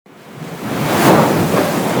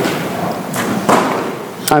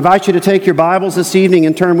I invite you to take your Bibles this evening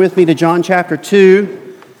and turn with me to John chapter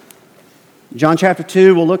 2. John chapter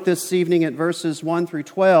 2, we'll look this evening at verses 1 through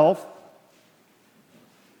 12.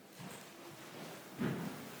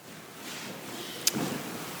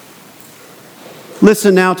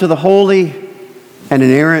 Listen now to the holy and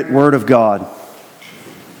inerrant Word of God.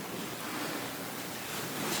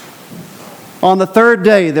 On the third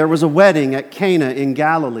day there was a wedding at Cana in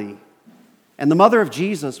Galilee, and the mother of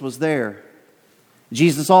Jesus was there.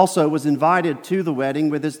 Jesus also was invited to the wedding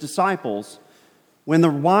with his disciples. When the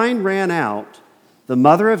wine ran out, the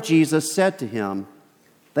mother of Jesus said to him,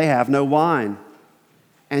 "They have no wine."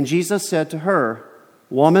 And Jesus said to her,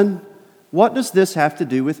 "Woman, what does this have to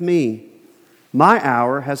do with me? My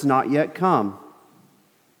hour has not yet come."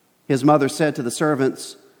 His mother said to the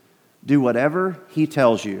servants, "Do whatever he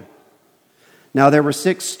tells you." Now there were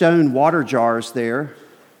 6 stone water jars there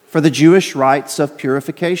for the Jewish rites of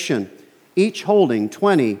purification, each holding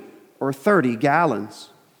 20 or 30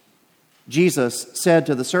 gallons. Jesus said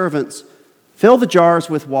to the servants, "Fill the jars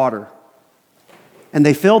with water." And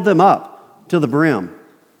they filled them up to the brim.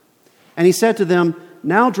 And he said to them,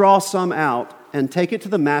 "Now draw some out and take it to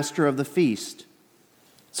the master of the feast."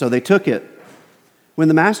 So they took it. When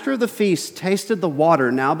the master of the feast tasted the water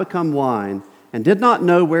now become wine and did not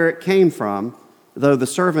know where it came from, though the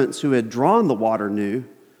servants who had drawn the water knew,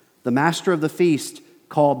 the master of the feast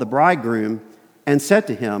called the bridegroom and said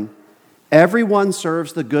to him, "Everyone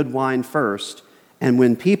serves the good wine first, and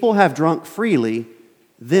when people have drunk freely,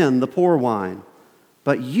 then the poor wine.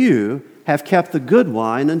 But you have kept the good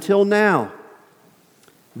wine until now."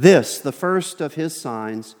 This, the first of his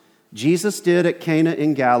signs, Jesus did at Cana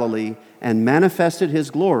in Galilee and manifested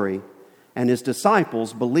his glory, and his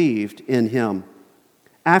disciples believed in him.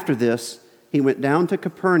 After this, he went down to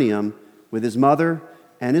Capernaum with his mother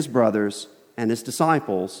and his brothers and his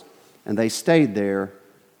disciples, and they stayed there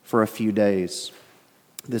for a few days.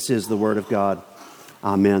 This is the word of God.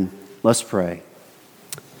 Amen. Let's pray.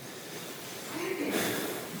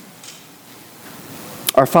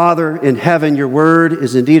 Our Father in heaven, your word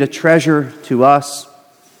is indeed a treasure to us.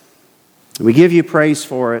 We give you praise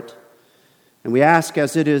for it. And we ask,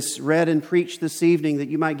 as it is read and preached this evening, that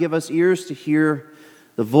you might give us ears to hear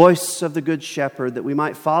the voice of the Good Shepherd, that we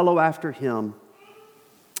might follow after him,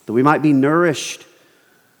 that we might be nourished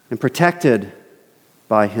and protected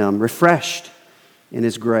by him, refreshed in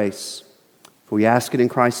his grace. For we ask it in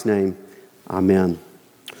Christ's name. Amen.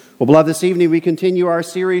 Well, beloved, this evening we continue our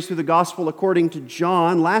series through the Gospel according to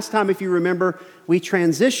John. Last time, if you remember, we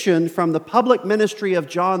transitioned from the public ministry of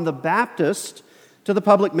John the Baptist to the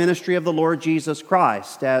public ministry of the Lord Jesus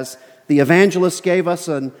Christ, as the evangelist gave us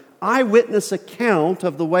an eyewitness account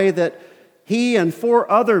of the way that he and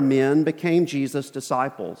 4 other men became Jesus'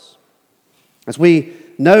 disciples. As we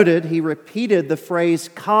noted, he repeated the phrase,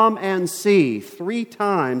 "Come and see," 3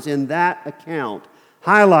 times in that account,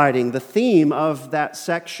 highlighting the theme of that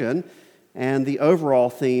section and the overall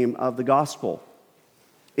theme of the gospel.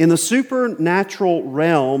 In the supernatural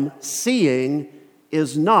realm, seeing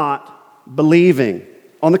is not believing.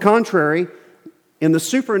 On the contrary, in the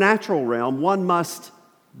supernatural realm, one must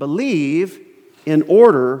believe in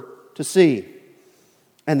order to see.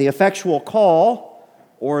 And the effectual call,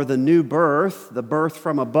 or the new birth, the birth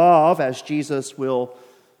from above, as Jesus will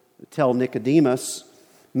tell Nicodemus,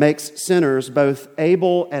 makes sinners both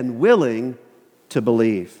able and willing to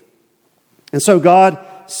believe. And so God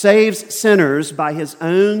saves sinners by his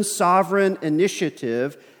own sovereign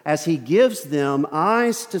initiative as he gives them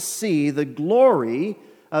eyes to see the glory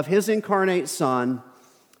of his incarnate Son,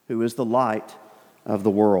 who is the light of the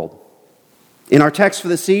world. In our text for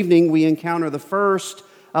this evening, we encounter the first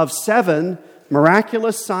of 7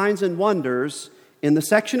 miraculous signs and wonders in the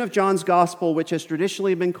section of John's Gospel which has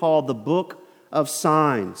traditionally been called the Book of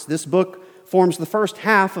Signs. This book forms the first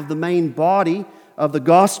half of the main body of the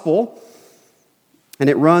Gospel, and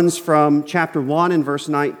it runs from chapter 1 and verse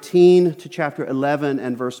 19 to chapter 11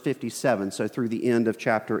 and verse 57, so through the end of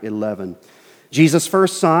chapter 11. Jesus'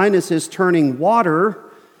 first sign is his turning water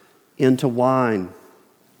into wine.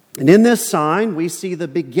 And in this sign, we see the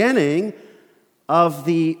beginning of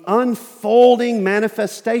the unfolding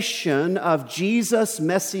manifestation of Jesus'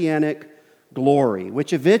 messianic glory,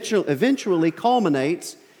 which eventually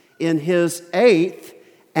culminates in his 8th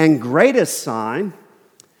and greatest sign,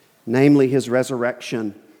 namely his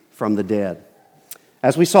resurrection from the dead.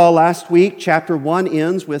 As we saw last week, chapter 1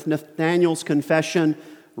 ends with Nathanael's confession,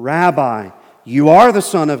 "Rabbi, you are the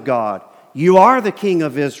Son of God. You are the King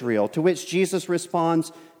of Israel." To which Jesus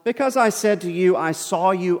responds, "Because I said to you, I saw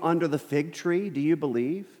you under the fig tree, do you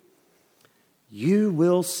believe? You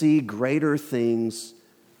will see greater things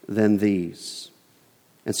than these."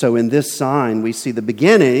 And so in this sign, we see the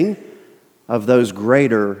beginning of those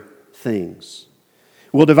greater things.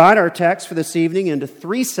 We'll divide our text for this evening into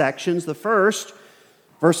three sections. The first,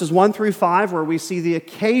 verses 1 through 5, where we see the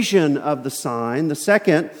occasion of the sign. The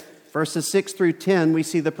second, verses 6 through 10, we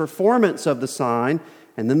see the performance of the sign.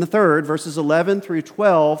 And then the third, verses 11 through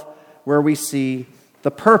 12, where we see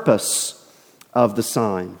the purpose of the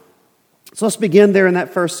sign. So let's begin there in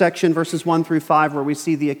that first section, verses 1 through 5, where we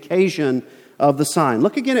see the occasion of the sign.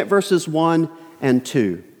 Look again at verses 1 and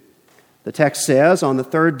 2. The text says, "On the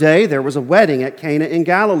third day there was a wedding at Cana in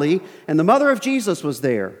Galilee, and the mother of Jesus was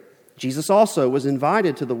there. Jesus also was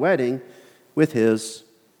invited to the wedding with his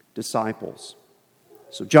disciples."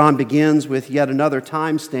 So John begins with yet another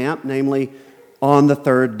time stamp, namely, on the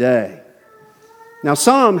third day. Now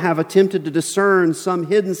some have attempted to discern some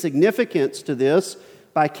hidden significance to this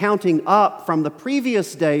by counting up from the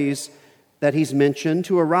previous days that he's mentioned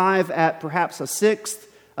to arrive at perhaps a sixth,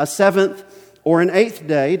 a seventh, or an eighth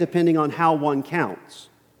day, depending on how one counts.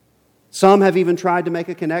 Some have even tried to make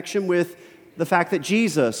a connection with the fact that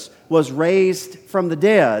Jesus was raised from the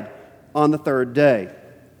dead on the third day.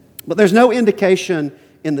 But there's no indication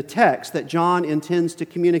in the text that John intends to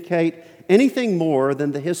communicate anything more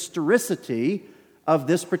than the historicity of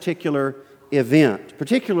this particular event,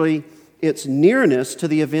 particularly its nearness to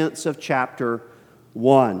the events of chapter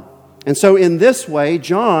 1. And so in this way,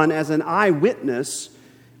 John, as an eyewitness,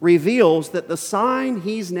 reveals that the sign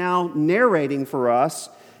he's now narrating for us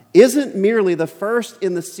isn't merely the first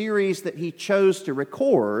in the series that he chose to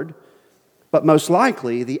record, but most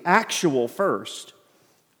likely the actual first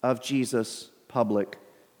of Jesus' public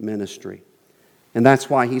ministry. And that's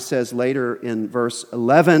why he says later in verse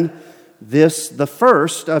 11, this, the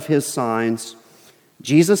first of his signs,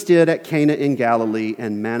 Jesus did at Cana in Galilee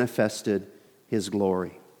and manifested his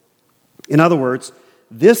glory. In other words,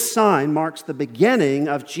 this sign marks the beginning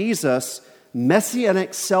of Jesus'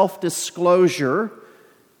 messianic self-disclosure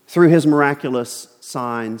through his miraculous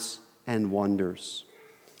signs and wonders.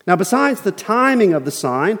 Now, besides the timing of the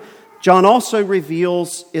sign, John also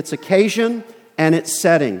reveals its occasion and its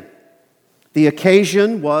setting. The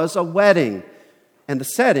occasion was a wedding, and the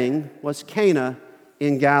setting was Cana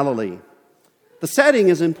in Galilee. The setting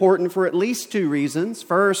is important for at least two reasons.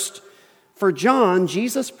 First, for John,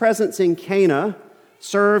 Jesus' presence in Cana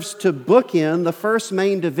serves to bookend the first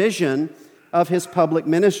main division of his public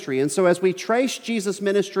ministry. And so as we trace Jesus'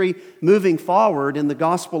 ministry moving forward in the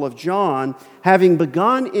Gospel of John, having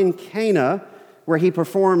begun in Cana, where he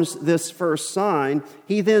performs this first sign,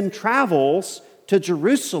 he then travels to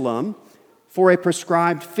Jerusalem for a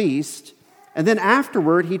prescribed feast, and then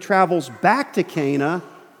afterward he travels back to Cana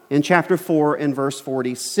in chapter 4 and verse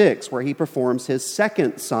 46, where he performs his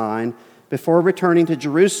second sign before returning to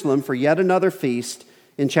Jerusalem for yet another feast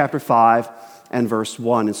in chapter 5 and verse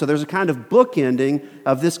 1. And so there's a kind of bookending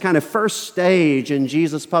of this kind of first stage in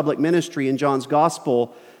Jesus' public ministry in John's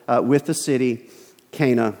Gospel with the city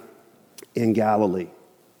Cana in Galilee.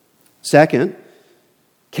 Second,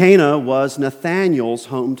 Cana was Nathanael's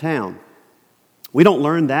hometown. We don't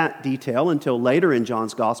learn that detail until later in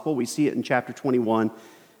John's Gospel. We see it in chapter 21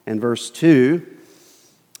 and verse 2.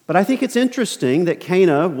 But I think it's interesting that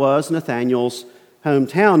Cana was Nathanael's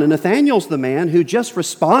hometown. And Nathanael's the man who just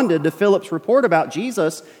responded to Philip's report about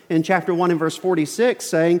Jesus in chapter 1 and verse 46,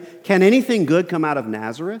 saying, "Can anything good come out of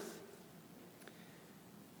Nazareth?"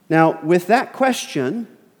 Now, with that question,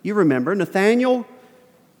 you remember, Nathanael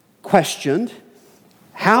questioned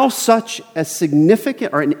how such a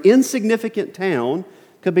significant or an insignificant town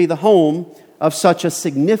could be the home of such a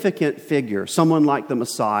significant figure, someone like the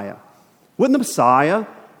Messiah. Wouldn't the Messiah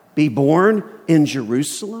be born in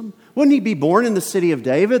Jerusalem? Wouldn't he be born in the city of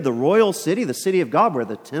David, the royal city, the city of God, where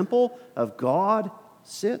the temple of God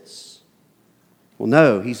sits? Well,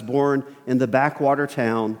 no, he's born in the backwater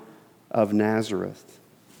town of Nazareth.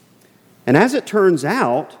 And as it turns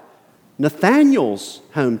out, Nathanael's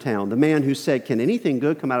hometown, the man who said, "Can anything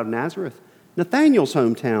good come out of Nazareth?" Nathanael's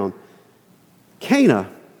hometown, Cana,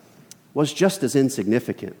 was just as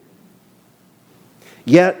insignificant.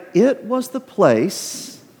 Yet it was the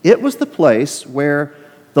place where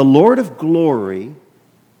the Lord of glory,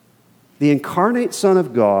 the incarnate Son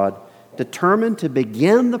of God, determined to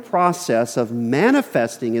begin the process of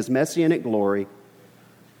manifesting his messianic glory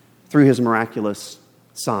through his miraculous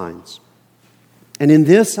signs. And in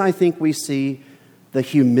this, I think we see the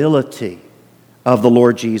humility of the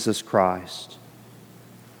Lord Jesus Christ,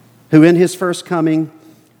 who in his first coming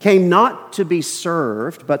came not to be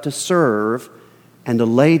served, but to serve and to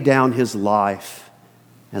lay down his life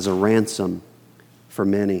as a ransom for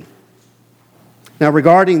many. Now,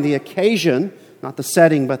 regarding the occasion, not the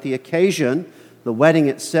setting, but the occasion, the wedding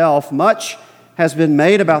itself, much has been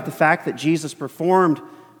made about the fact that Jesus performed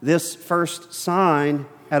this first sign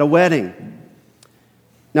at a wedding.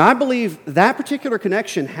 Now, I believe that particular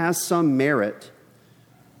connection has some merit.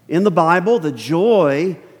 In the Bible, the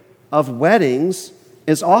joy of weddings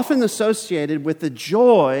is often associated with the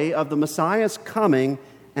joy of the Messiah's coming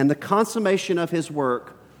and the consummation of his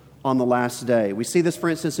work on the last day. We see this, for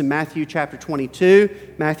instance, in Matthew chapter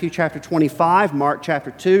 22, Matthew chapter 25, Mark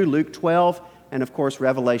chapter 2, Luke 12, and of course,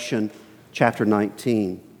 Revelation chapter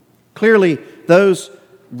 19. Clearly, those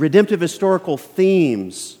redemptive historical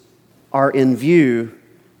themes are in view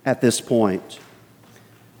at this point.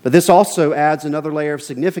 But this also adds another layer of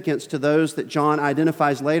significance to those that John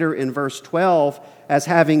identifies later in verse 12 as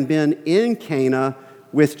having been in Cana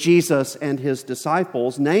with Jesus and his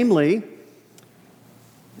disciples, namely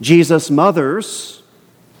his mother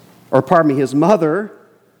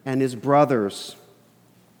and his brothers,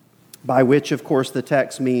 by which, of course, the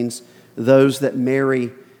text means those that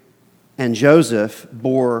Mary and Joseph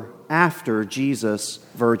bore after Jesus'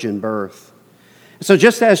 virgin birth. So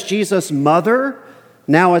just as Jesus' mother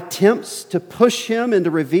now attempts to push him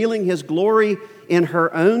into revealing his glory in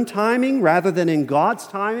her own timing rather than in God's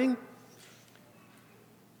timing,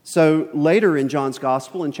 so later in John's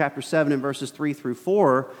Gospel, in chapter 7 and verses 3 through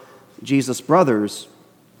 4, Jesus' brothers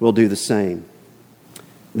will do the same.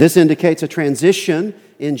 This indicates a transition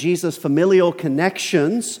in Jesus' familial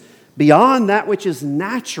connections beyond that which is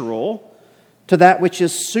natural to that which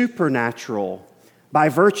is supernatural, by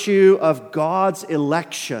virtue of God's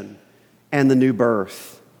election and the new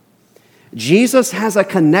birth. Jesus has a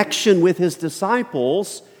connection with his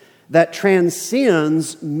disciples that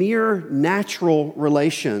transcends mere natural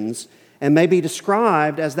relations and may be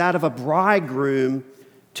described as that of a bridegroom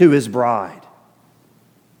to his bride.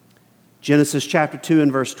 Genesis chapter 2 and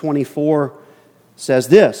verse 24 says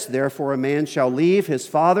this, "Therefore a man shall leave his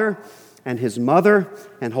father and his mother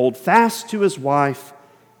and hold fast to his wife,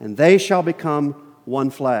 and they shall become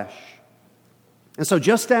one flesh." And so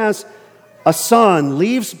just as a son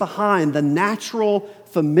leaves behind the natural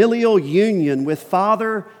familial union with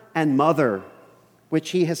father and mother, which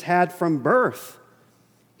he has had from birth,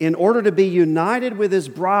 in order to be united with his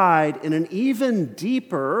bride in an even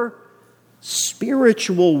deeper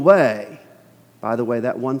spiritual way. By the way,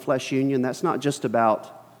 that one flesh union, that's not just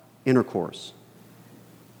about intercourse.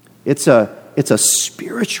 It's a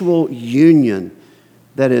spiritual union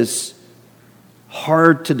that is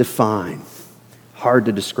hard to define, hard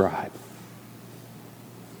to describe.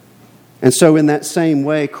 And so in that same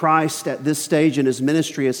way, Christ at this stage in his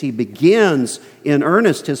ministry, as he begins in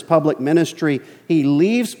earnest his public ministry, he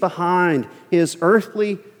leaves behind his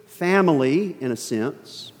earthly family, in a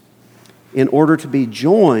sense, in order to be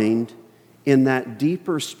joined in that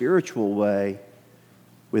deeper spiritual way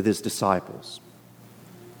with his disciples.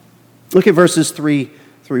 Look at verses 3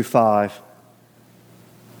 through 5.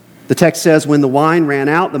 The text says, "When the wine ran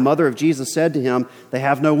out, the mother of Jesus said to him, 'They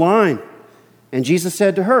have no wine.' And Jesus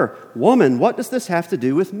said to her, 'Woman, what does this have to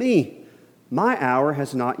do with me? My hour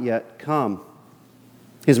has not yet come.'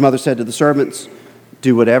 His mother said to the servants,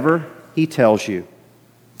 'Do whatever he tells you.'"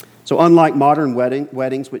 So unlike modern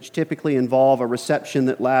weddings, which typically involve a reception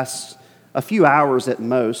that lasts a few hours at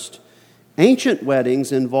most, ancient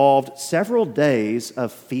weddings involved several days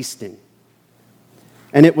of feasting.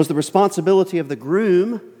 And it was the responsibility of the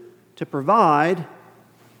groom to provide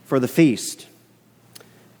for the feast.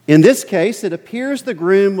 In this case, it appears the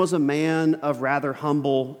groom was a man of rather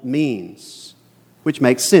humble means, which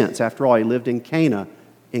makes sense. After all, he lived in Cana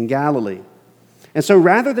in Galilee. And so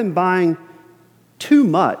rather than buying too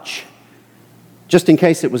much, just in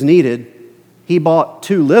case it was needed, he bought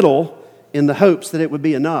too little in the hopes that it would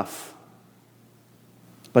be enough.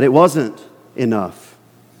 But it wasn't enough.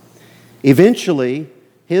 Eventually,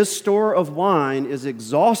 his store of wine is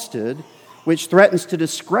exhausted, which threatens to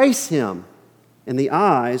disgrace him in the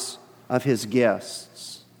eyes of his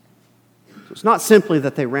guests. So it's not simply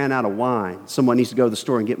that they ran out of wine. Someone needs to go to the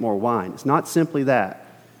store and get more wine. It's not simply that.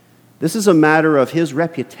 This is a matter of his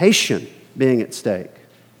reputation being at stake.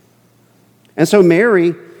 And so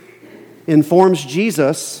Mary informs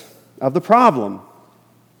Jesus of the problem.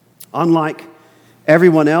 Unlike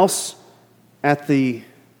everyone else at the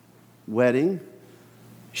wedding,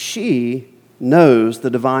 she knows the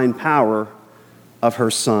divine power of her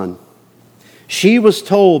son. She was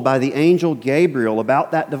told by the angel Gabriel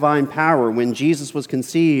about that divine power when Jesus was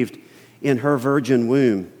conceived in her virgin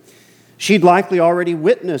womb. She'd likely already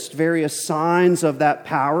witnessed various signs of that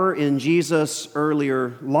power in Jesus'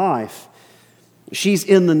 earlier life. She's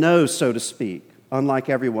in the know, so to speak, unlike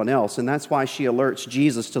everyone else, and that's why she alerts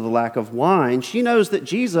Jesus to the lack of wine. She knows that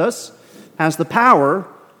Jesus has the power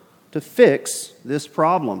to fix this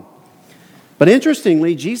problem. But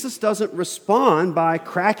interestingly, Jesus doesn't respond by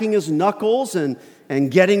cracking his knuckles and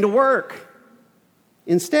getting to work.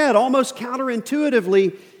 Instead, almost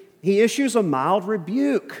counterintuitively, he issues a mild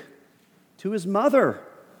rebuke to his mother,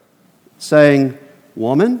 saying,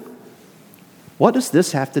 "Woman, what does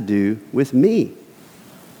this have to do with me?"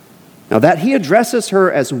 Now, that he addresses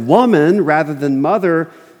her as woman rather than mother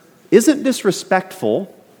isn't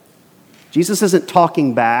disrespectful. Jesus isn't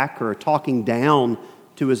talking back or talking down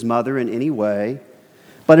to his mother in any way,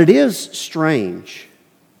 but it is strange.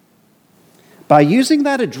 By using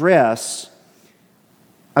that address,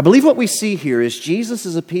 I believe what we see here is Jesus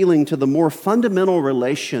is appealing to the more fundamental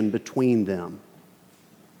relation between them.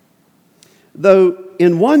 Though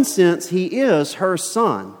in one sense he is her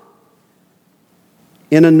son,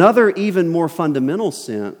 in another even more fundamental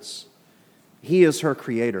sense, he is her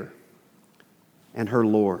creator and her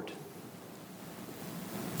Lord.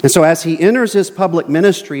 And so as he enters his public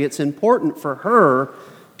ministry, it's important for her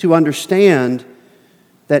to understand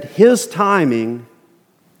that his timing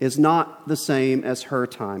is not the same as her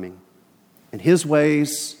timing, and his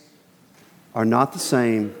ways are not the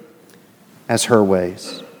same as her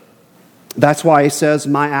ways. That's why he says,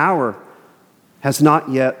 "My hour has not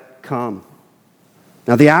yet come."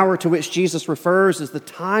 Now, the hour to which Jesus refers is the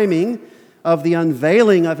timing of the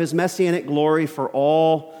unveiling of his messianic glory for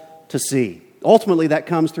all to see. Ultimately, that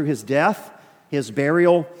comes through his death, his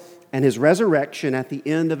burial, and his resurrection at the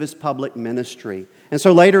end of his public ministry. And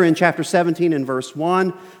so later in chapter 17 and verse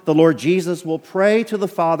 1, the Lord Jesus will pray to the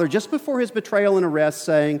Father just before his betrayal and arrest,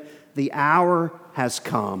 saying, "The hour has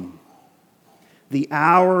come. The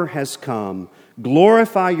hour has come.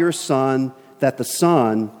 Glorify your Son, that the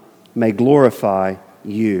Son may glorify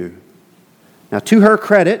you." Now, to her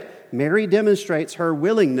credit, Mary demonstrates her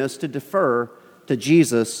willingness to defer to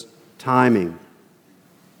Jesus' timing.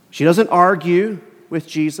 She doesn't argue with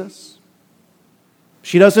Jesus.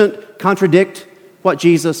 She doesn't contradict what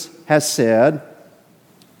Jesus has said.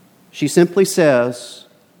 She simply says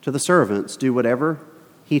to the servants, "Do whatever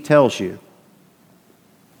he tells you."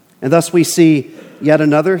 And thus we see yet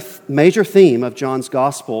another major theme of John's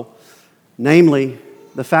gospel, namely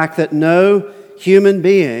the fact that no human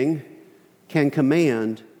being can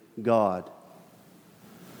command God.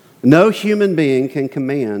 No human being can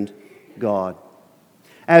command God.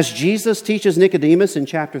 As Jesus teaches Nicodemus in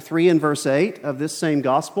chapter 3 and verse 8 of this same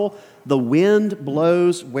gospel, the wind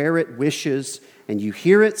blows where it wishes, and you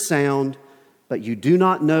hear its sound, but you do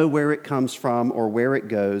not know where it comes from or where it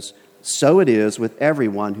goes. So it is with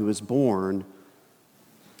everyone who is born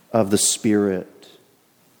of the Spirit.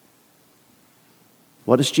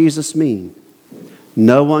 What does Jesus mean?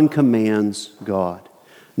 No one commands God.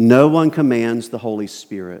 No one commands the Holy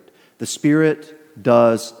Spirit. The Spirit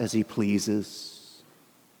does as he pleases.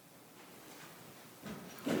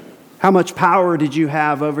 How much power did you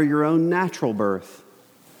have over your own natural birth?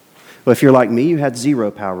 Well, if you're like me, you had zero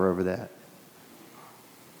power over that.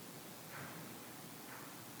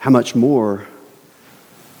 How much more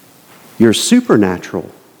your supernatural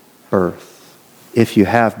birth, if you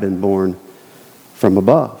have been born from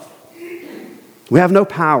above? We have no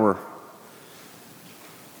power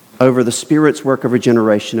over the Spirit's work of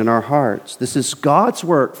regeneration in our hearts. This is God's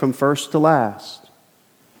work from first to last.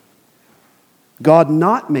 God,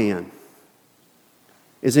 not man,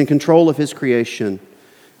 is in control of his creation,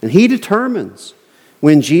 and he determines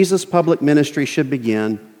when Jesus' public ministry should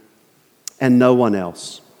begin, and no one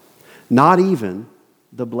else, not even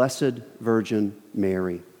the Blessed Virgin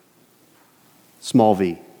Mary. Small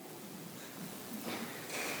v.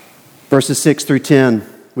 Verses 6 through 10,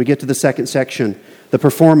 we get to the second section, the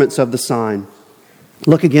performance of the sign.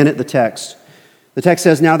 Look again at the text. The text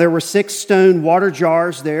says, "Now there were 6 stone water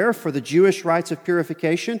jars there for the Jewish rites of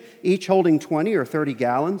purification, each holding 20 or 30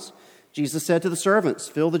 gallons. Jesus said to the servants,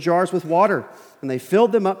 'Fill the jars with water.' And they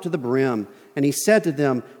filled them up to the brim. And he said to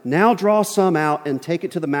them, 'Now draw some out and take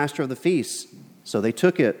it to the master of the feast.' So they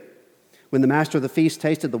took it. When the master of the feast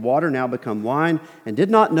tasted the water now become wine and did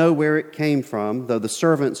not know where it came from, though the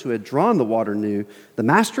servants who had drawn the water knew, the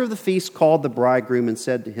master of the feast called the bridegroom and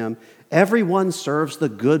said to him, 'Everyone serves the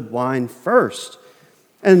good wine first.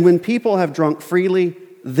 And when people have drunk freely,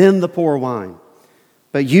 then the poor wine.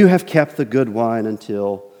 But you have kept the good wine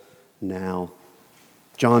until now.'"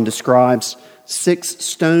 John describes 6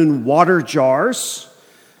 stone water jars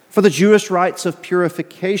for the Jewish rites of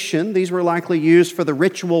purification. These were likely used for the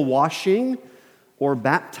ritual washing or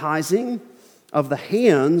baptizing of the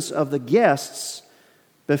hands of the guests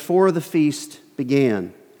before the feast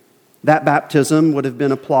began. That baptism would have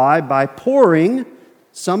been applied by pouring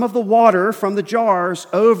some of the water from the jars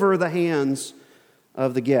over the hands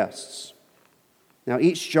of the guests. Now,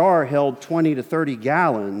 each jar held 20 to 30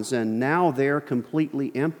 gallons, and now they're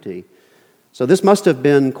completely empty. So this must have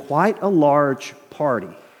been quite a large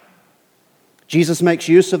party. Jesus makes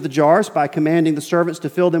use of the jars by commanding the servants to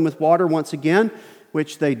fill them with water once again,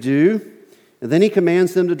 which they do. And then he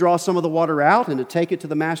commands them to draw some of the water out and to take it to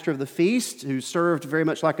the master of the feast, who served very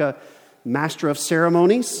much like a master of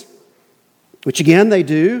ceremonies, which again they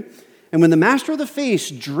do. And when the master of the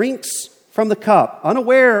feast drinks from the cup,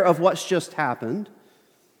 unaware of what's just happened,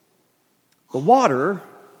 the water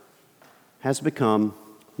has become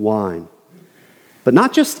wine. But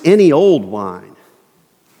not just any old wine,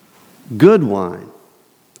 good wine.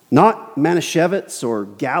 Not Manischewitz or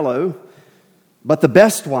Gallo, but the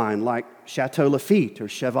best wine like Chateau Lafite or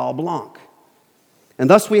Cheval Blanc. And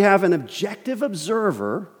thus we have an objective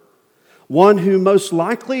observer, one who most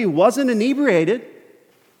likely wasn't inebriated,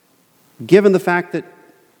 given the fact that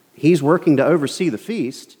he's working to oversee the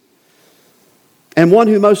feast, and one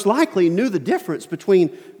who most likely knew the difference between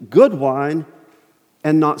good wine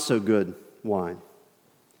and not so good wine.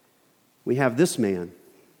 We have this man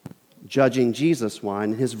judging Jesus'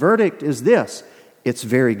 wine, and his verdict is this: it's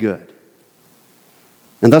very good.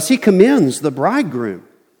 And thus he commends the bridegroom.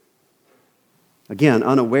 Again,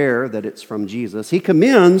 unaware that it's from Jesus, he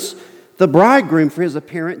commends the bridegroom for his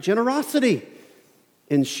apparent generosity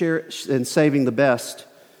in saving the best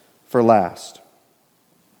for last.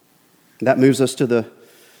 That moves us to the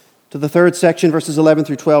third section, verses 11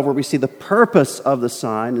 through 12, where we see the purpose of the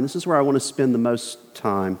sign. And this is where I want to spend the most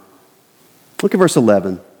time. Look at verse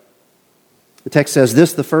 11. The text says,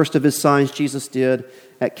 "This, the first of his signs Jesus did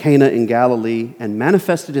at Cana in Galilee, and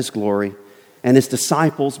manifested his glory, and his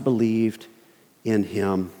disciples believed in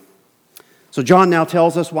him." So John now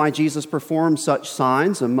tells us why Jesus performed such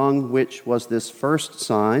signs, among which was this first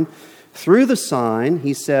sign. Through the sign,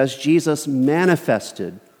 he says, Jesus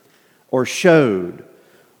manifested, or showed,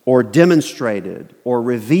 or demonstrated, or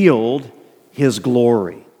revealed his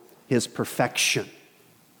glory, his perfection,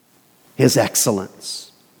 his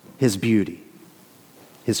excellence, his beauty,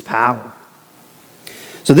 his power.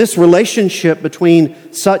 So this relationship between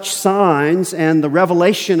such signs and the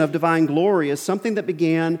revelation of divine glory is something that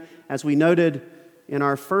began, as we noted in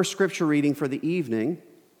our first scripture reading for the evening,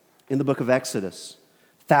 in the book of Exodus,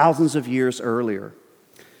 thousands of years earlier.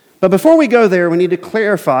 But before we go there, we need to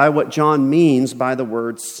clarify what John means by the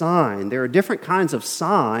word sign. There are different kinds of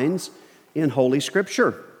signs in Holy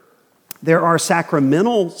Scripture. There are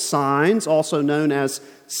sacramental signs, also known as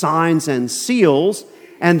signs and seals,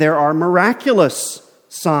 and there are miraculous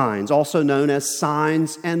signs, also known as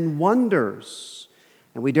signs and wonders.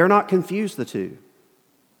 And we dare not confuse the two.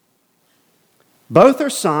 Both are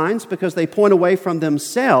signs because they point away from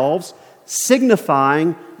themselves,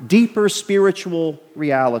 signifying deeper spiritual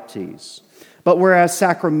realities. But whereas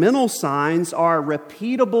sacramental signs are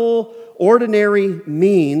repeatable, ordinary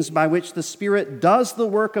means by which the Spirit does the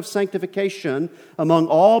work of sanctification among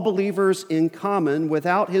all believers in common,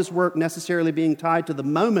 without his work necessarily being tied to the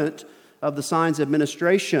moment of the sign's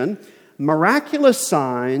administration, miraculous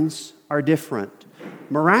signs are different.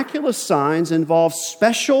 Miraculous signs involve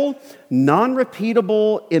special,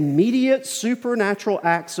 non-repeatable, immediate supernatural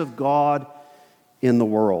acts of God in the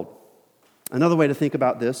world. Another way to think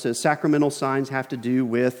about this is sacramental signs have to do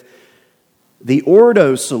with the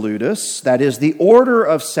Ordo Salutis, that is, the order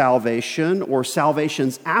of salvation or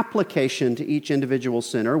salvation's application to each individual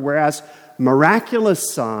sinner, whereas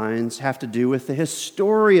miraculous signs have to do with the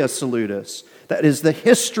Historia Salutis, that is, the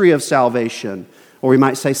history of salvation, or we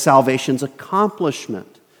might say salvation's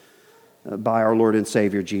accomplishment by our Lord and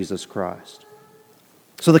Savior Jesus Christ.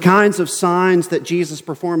 So the kinds of signs that Jesus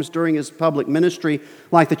performs during his public ministry,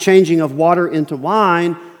 like the changing of water into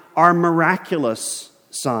wine, are miraculous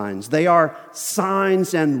signs. They are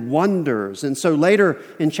signs and wonders. And so later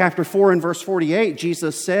in chapter 4 and verse 48,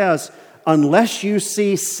 Jesus says, "Unless you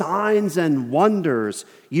see signs and wonders,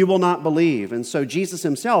 you will not believe." And so Jesus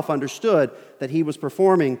himself understood that he was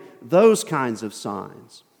performing those kinds of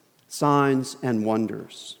signs and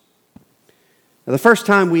wonders. Now, the first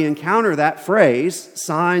time we encounter that phrase,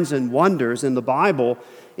 signs and wonders, in the Bible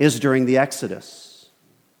is during the Exodus.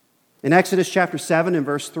 In Exodus chapter 7 and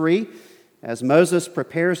verse 3, as Moses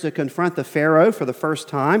prepares to confront the Pharaoh for the first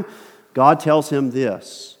time, God tells him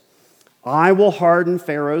this: "I will harden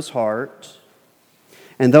Pharaoh's heart,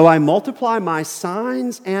 and though I multiply my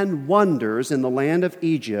signs and wonders in the land of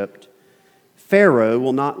Egypt, Pharaoh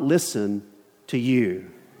will not listen to you."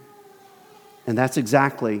 And that's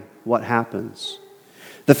exactly what happens.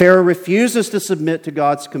 The Pharaoh refuses to submit to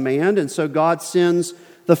God's command, and so God sends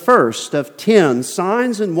the the first of 10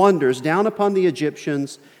 signs and wonders down upon the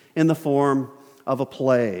Egyptians in the form of a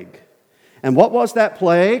plague. And what was that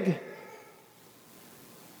plague?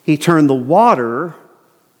 He turned the water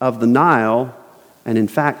of the Nile, and in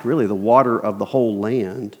fact, really the water of the whole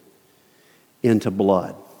land, into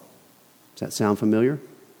blood. Does that sound familiar?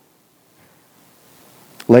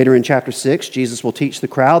 Later in chapter 6, Jesus will teach the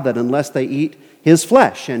crowd that unless they eat His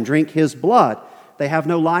flesh and drink His blood, they have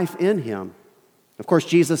no life in Him. Of course,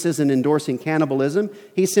 Jesus isn't endorsing cannibalism.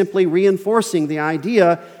 He's simply reinforcing the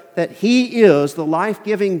idea that He is the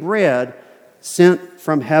life-giving bread sent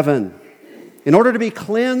from heaven. In order to be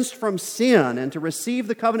cleansed from sin and to receive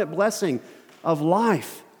the covenant blessing of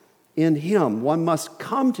life in Him, one must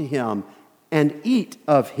come to Him and eat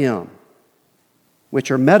of Him,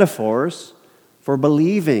 which are metaphors for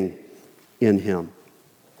believing in Him.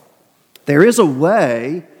 There is a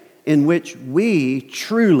way in which we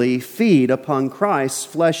truly feed upon Christ's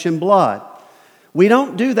flesh and blood. We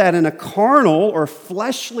don't do that in a carnal or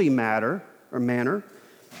fleshly manner,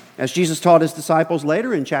 as Jesus taught His disciples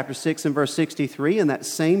later in chapter 6 and verse 63 in that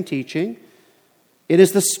same teaching. It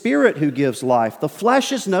is the Spirit who gives life. The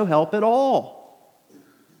flesh is no help at all.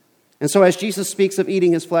 And so as Jesus speaks of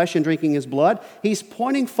eating His flesh and drinking His blood, He's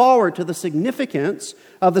pointing forward to the significance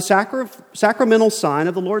of the sacramental sign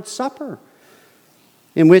of the Lord's Supper,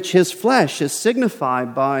 in which His flesh is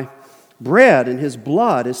signified by bread and His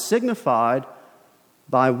blood is signified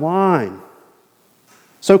by wine.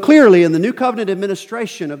 So clearly, in the New Covenant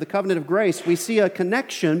administration of the covenant of grace, we see a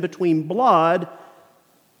connection between blood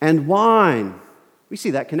and wine. We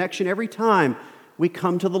see that connection every time we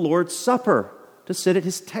come to the Lord's Supper, to sit at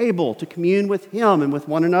His table, to commune with Him and with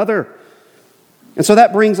one another. And so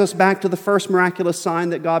that brings us back to the first miraculous sign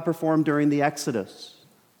that God performed during the Exodus.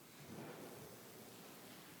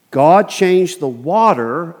 God changed the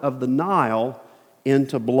water of the Nile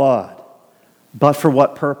into blood. But for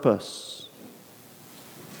what purpose?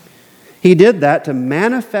 He did that to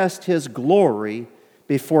manifest His glory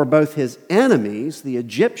before both His enemies, the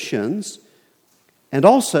Egyptians, and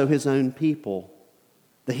also His own people,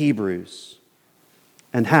 the Hebrews.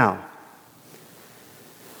 And how?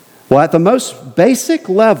 Well, at the most basic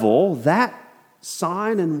level, that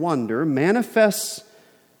sign and wonder manifests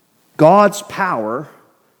God's power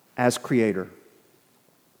as creator.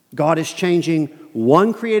 God is changing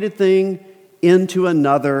one created thing into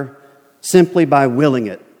another simply by willing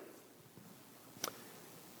it.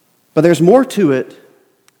 But there's more to it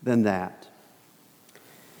than that.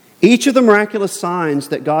 Each of the miraculous signs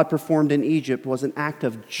that God performed in Egypt was an act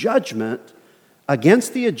of judgment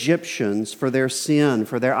against the Egyptians for their sin,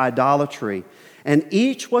 for their idolatry. And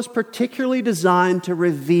each was particularly designed to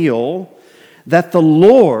reveal that the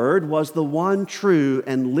Lord was the one true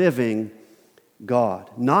and living God,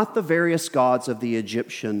 not the various gods of the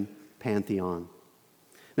Egyptian pantheon.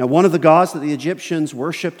 Now, one of the gods that the Egyptians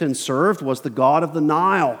worshipped and served was the god of the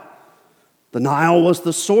Nile. The Nile was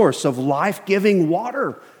the source of life-giving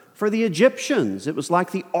water for the Egyptians. It was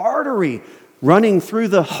like the artery running through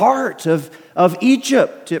the heart of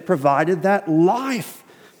Egypt. It provided that life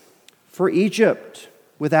for Egypt.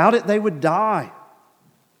 Without it, they would die.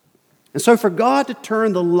 And so for God to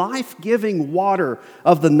turn the life-giving water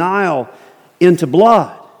of the Nile into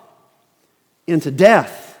blood, into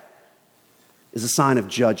death, is a sign of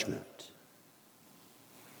judgment.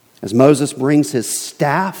 As Moses brings his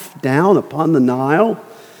staff down upon the Nile,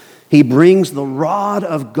 he brings the rod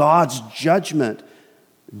of God's judgment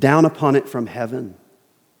down upon it from heaven.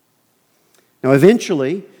 Now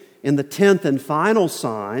eventually, in the 10th and final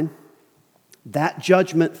sign, that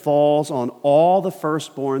judgment falls on all the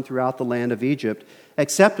firstborn throughout the land of Egypt,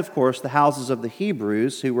 except, of course, the houses of the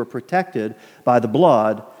Hebrews who were protected by the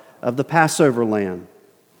blood of the Passover lamb.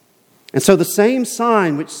 And so the same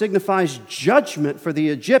sign which signifies judgment for the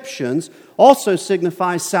Egyptians also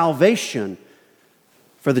signifies salvation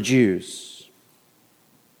for the Jews.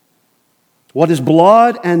 What is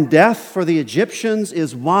blood and death for the Egyptians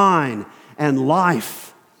is wine and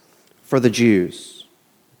life for the Jews,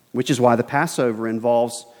 which is why the Passover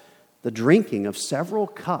involves the drinking of several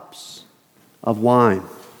cups of wine.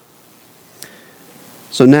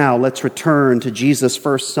 So now let's return to Jesus'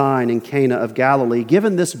 first sign in Cana of Galilee.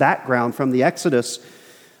 Given this background from the Exodus,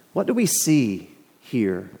 what do we see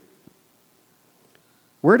here?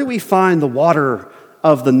 Where do we find the water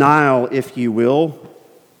of the Nile, if you will,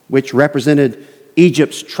 which represented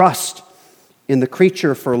Egypt's trust in the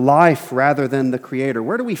creature for life rather than the Creator?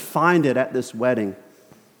 Where do we find it at this wedding?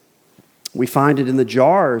 We find it in the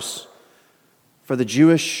jars for the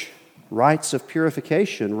Jewish rites of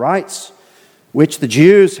purification, rites which the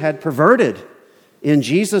Jews had perverted in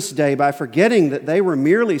Jesus' day by forgetting that they were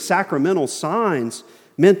merely sacramental signs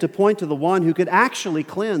meant to point to the one who could actually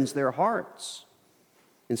cleanse their hearts.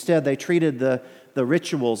 Instead, they treated the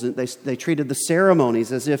rituals, they treated the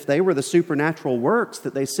ceremonies as if they were the supernatural works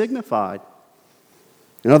that they signified.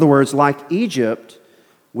 In other words, like Egypt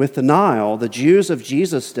with the Nile, the Jews of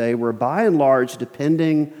Jesus' day were by and large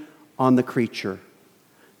depending on the creature,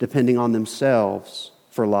 depending on themselves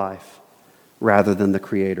for life rather than the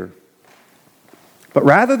Creator. But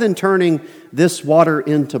rather than turning this water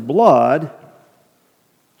into blood,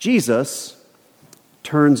 Jesus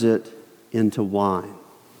turns it into wine.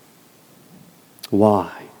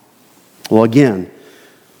 Why? Well, again,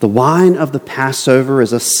 the wine of the Passover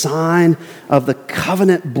is a sign of the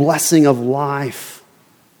covenant blessing of life.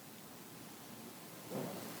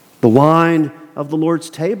 The wine of the Lord's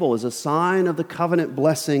table is a sign of the covenant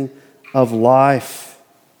blessing of life.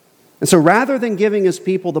 And so rather than giving His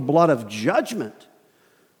people the blood of judgment,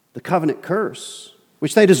 the covenant curse,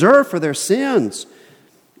 which they deserve for their sins,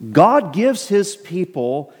 God gives His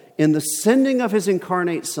people, in the sending of His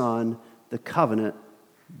incarnate Son, the covenant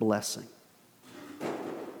blessing.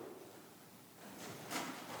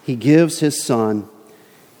 He gives His Son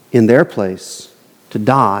in their place to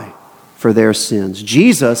die for their sins.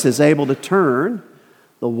 Jesus is able to turn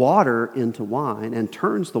the water into wine and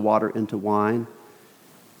turns the water into wine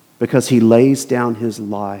because He lays down His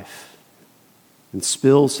life and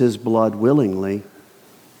spills His blood willingly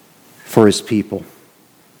for His people.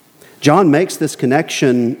 John makes this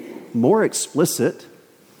connection more explicit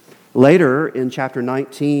later in chapter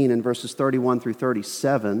 19 and verses 31 through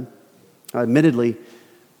 37. Admittedly,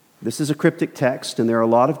 this is a cryptic text and there are a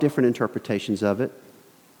lot of different interpretations of it.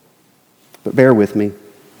 But bear with me.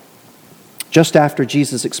 Just after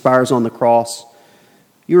Jesus expires on the cross,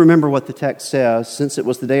 you remember what the text says, since it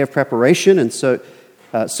was the day of preparation and so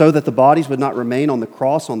that the bodies would not remain on the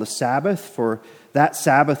cross on the Sabbath, for that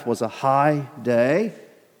Sabbath was a high day.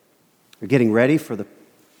 They're getting ready for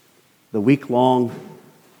the week-long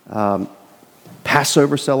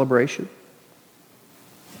Passover celebration.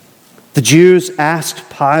 The Jews asked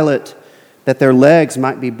Pilate that their legs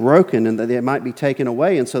might be broken and that they might be taken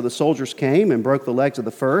away. And so the soldiers came and broke the legs of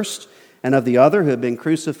the first and of the other who had been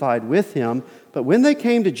crucified with Him. But when they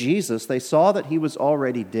came to Jesus, they saw that He was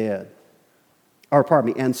already dead.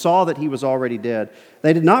 And saw that He was already dead.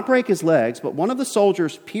 They did not break His legs, but one of the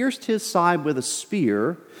soldiers pierced His side with a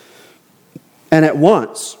spear, and at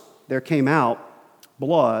once there came out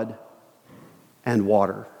blood and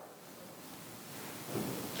water.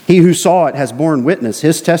 He who saw it has borne witness.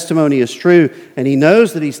 His testimony is true, and he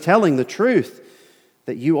knows that he's telling the truth,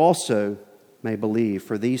 that you also may believe.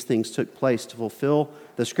 For these things took place to fulfill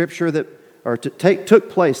the scripture took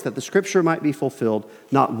place that the scripture might be fulfilled.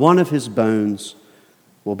 Not one of his bones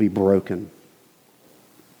will be broken.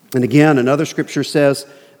 And again, another scripture says,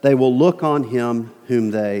 they will look on Him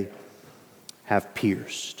whom they have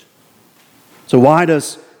pierced. So why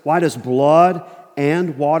does blood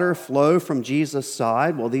and water flow from Jesus'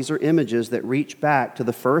 side? Well, these are images that reach back to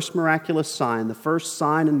the first miraculous sign, the first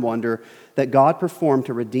sign and wonder that God performed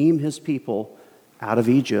to redeem His people out of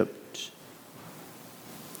Egypt.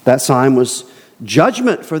 That sign was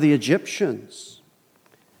judgment for the Egyptians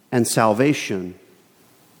and salvation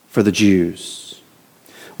for the Jews.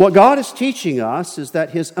 What God is teaching us is that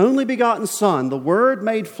His only begotten Son, the Word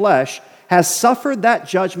made flesh, has suffered that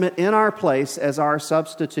judgment in our place as our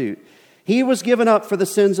substitute. He was given up for the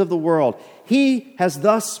sins of the world. He has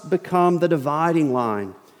thus become the dividing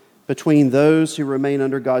line between those who remain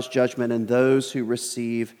under God's judgment and those who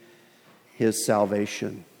receive His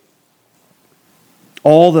salvation.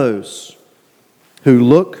 All those who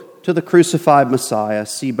look to the crucified Messiah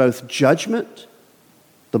see both judgment,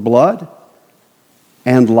 the blood,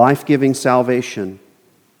 and life-giving salvation,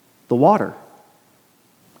 the water,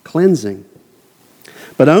 cleansing.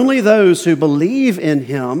 But only those who believe in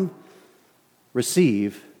Him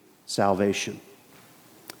receive salvation.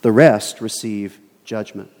 The rest receive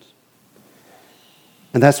judgment.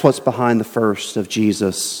 And that's what's behind the first of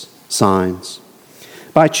Jesus' signs.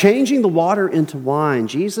 By changing the water into wine,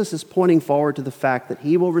 Jesus is pointing forward to the fact that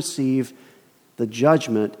He will receive the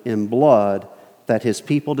judgment in blood that His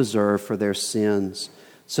people deserve for their sins,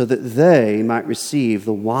 so that they might receive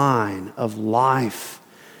the wine of life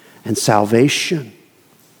and salvation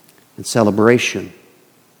and celebration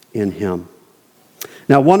in Him.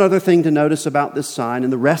 Now, one other thing to notice about this sign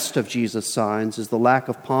and the rest of Jesus' signs is the lack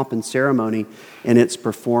of pomp and ceremony in its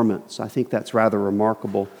performance. I think that's rather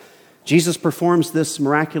remarkable. Jesus performs this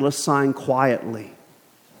miraculous sign quietly.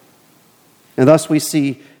 And thus we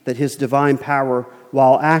see that His divine power,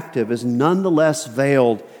 while active, is nonetheless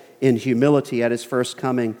veiled in humility at his first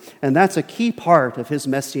coming. And that's a key part of his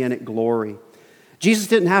messianic glory. Jesus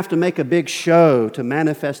didn't have to make a big show to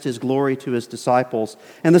manifest his glory to his disciples.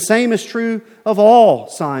 And the same is true of all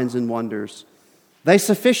signs and wonders. They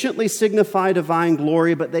sufficiently signify divine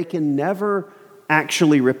glory, but they can never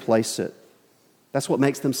actually replace it. That's what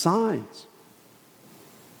makes them signs.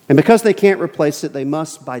 And because they can't replace it, they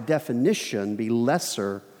must, by definition, be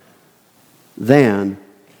lesser than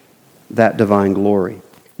that divine glory.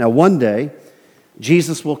 Now, one day,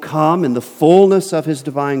 Jesus will come in the fullness of his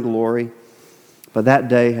divine glory, but that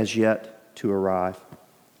day has yet to arrive.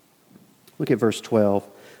 Look at verse 12.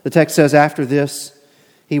 The text says, "After this,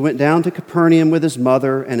 he went down to Capernaum with his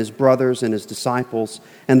mother and his brothers and his disciples,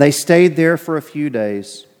 and they stayed there for a few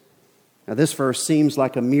days." Now, this verse seems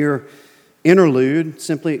like a mere interlude,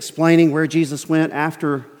 simply explaining where Jesus went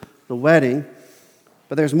after the wedding,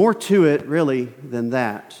 but there's more to it, really, than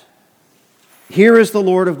that. Here is the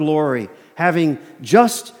Lord of glory, having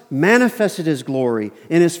just manifested his glory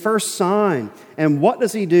in his first sign. And what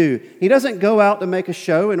does he do? He doesn't go out to make a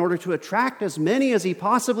show in order to attract as many as he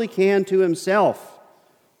possibly can to himself.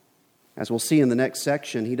 As we'll see in the next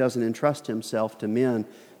section, he doesn't entrust himself to men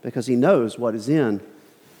because he knows what is in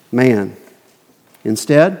man.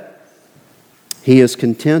 Instead, he is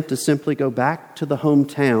content to simply go back to the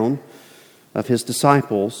hometown of his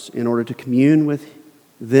disciples in order to commune with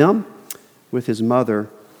them, with his mother,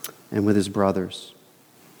 and with his brothers.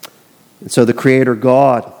 And so the Creator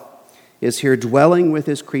God is here dwelling with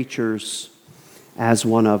his creatures as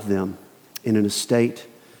one of them in an estate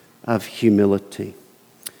of humility.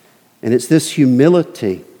 And it's this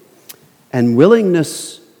humility and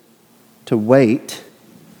willingness to wait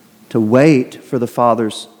for the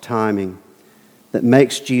Father's timing that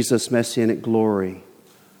makes Jesus' messianic glory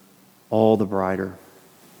all the brighter.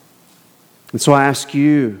 And so I ask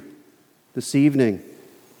you this evening,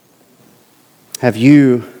 have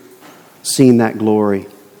you seen that glory?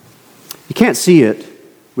 You can't see it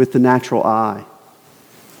with the natural eye.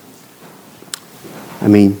 I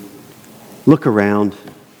mean, look around.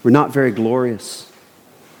 We're not very glorious.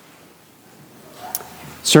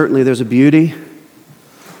 Certainly there's a beauty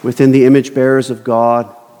within the image bearers of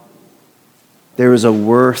God. There is a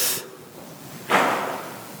worth,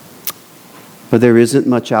 but there isn't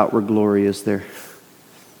much outward glory, is there?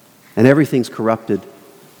 And everything's corrupted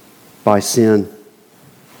by sin.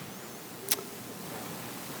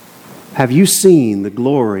 Have you seen the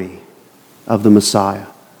glory of the Messiah?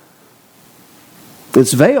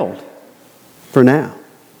 It's veiled for now.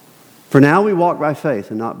 For now we walk by faith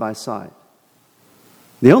and not by sight.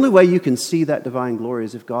 The only way you can see that divine glory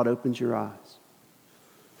is if God opens your eyes.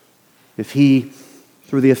 If he,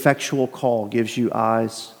 through the effectual call, gives you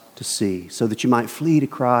eyes to see, so that you might flee to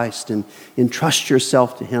Christ and entrust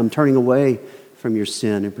yourself to him, turning away from your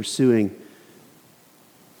sin and pursuing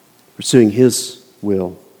his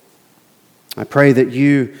will. I pray that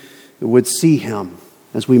you would see him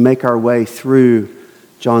as we make our way through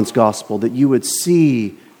John's Gospel, that you would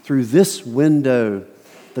see through this window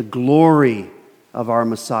the glory of our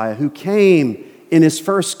Messiah who came in his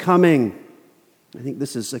first coming. I think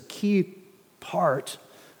this is a key part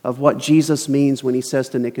of what Jesus means when he says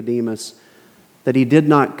to Nicodemus that he did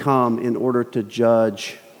not come in order to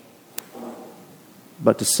judge,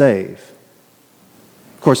 but to save.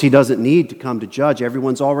 Of course, he doesn't need to come to judge.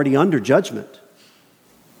 Everyone's already under judgment.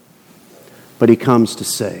 But he comes to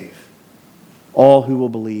save all who will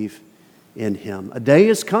believe in him. A day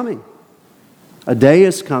is coming. A day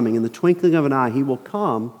is coming. In the twinkling of an eye, he will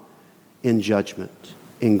come in judgment,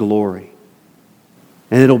 in glory.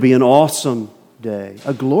 And it'll be an awesome day,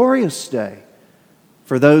 a glorious day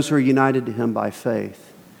for those who are united to him by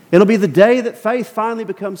faith. It'll be the day that faith finally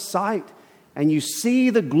becomes sight, and you see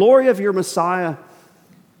the glory of your Messiah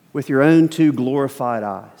with your own two glorified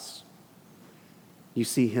eyes. You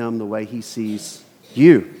see him the way he sees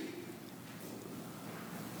you.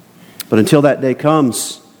 But until that day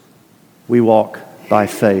comes, we walk by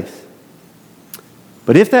faith.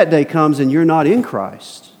 But if that day comes and you're not in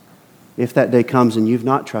Christ, if that day comes and you've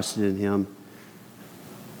not trusted in him,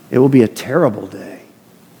 it will be a terrible day.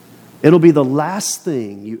 It'll be the last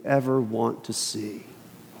thing you ever want to see.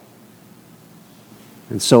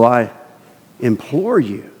 And so I implore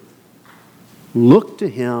you, look to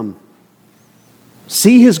him.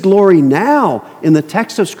 See his glory now in the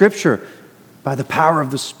text of Scripture by the power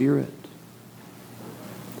of the Spirit,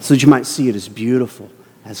 so that you might see it as beautiful,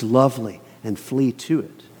 as lovely, and flee to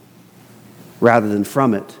it, rather than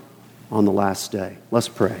from it on the last day. Let's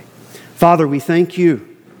pray. Father, we thank you.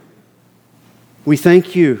 We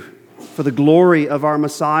thank you for the glory of our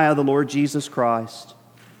Messiah, the Lord Jesus Christ.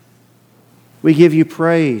 We give you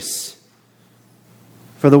praise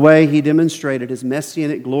for the way he demonstrated his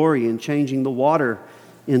messianic glory in changing the water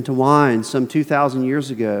into wine some 2,000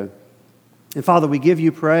 years ago. And Father, we give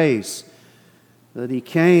you praise that he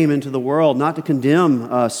came into the world not to condemn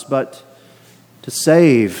us, but to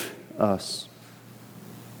save us.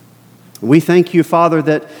 We thank you, Father,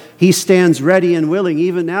 that he stands ready and willing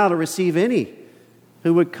even now to receive any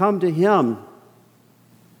who would come to him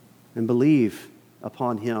and believe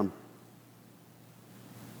upon him.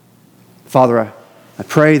 Father, I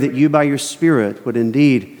pray that you by your Spirit would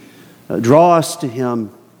indeed draw us to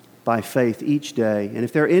him by faith each day. And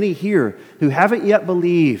if there are any here who haven't yet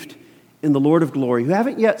believed in the Lord of glory, who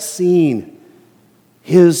haven't yet seen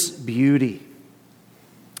his beauty,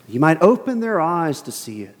 you might open their eyes to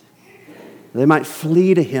see it. They might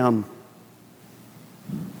flee to him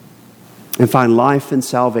and find life and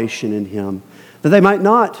salvation in him. That they might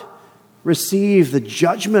not receive the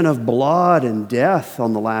judgment of blood and death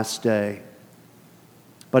on the last day,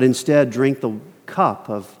 but instead drink the cup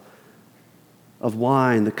of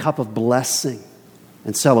wine, the cup of blessing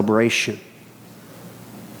and celebration.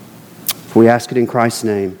 For we ask it in Christ's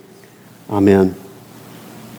name. Amen.